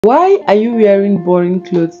Why are you wearing boring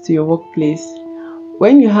clothes to your workplace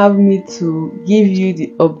when you have me to give you the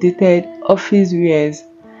updated office wears?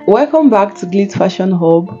 Welcome back to Glitz Fashion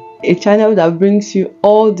Hub, a channel that brings you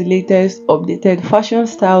all the latest updated fashion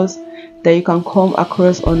styles that you can come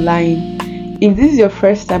across online. If this is your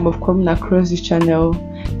first time of coming across this channel,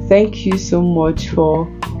 thank you so much for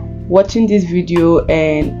watching this video,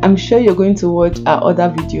 and I'm sure you're going to watch our other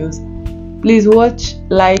videos. Please watch,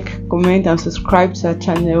 like, comment and subscribe to our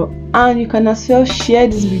channel, and you can as well share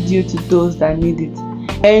this video to those that need it.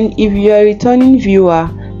 And if you're a returning viewer,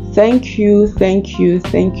 thank you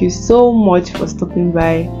so much for stopping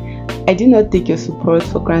by. I do not take your support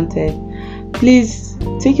for granted. Please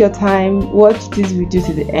take your time, watch this video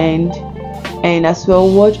to the end, and as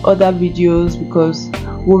well watch other videos because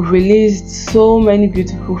we've released so many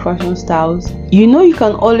beautiful fashion styles. You know, you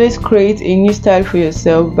can always create a new style for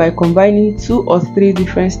yourself by combining 2 or 3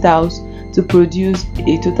 different styles to produce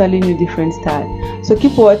a totally new different style. So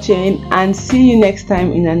keep watching and see you next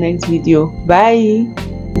time in our next video. Bye.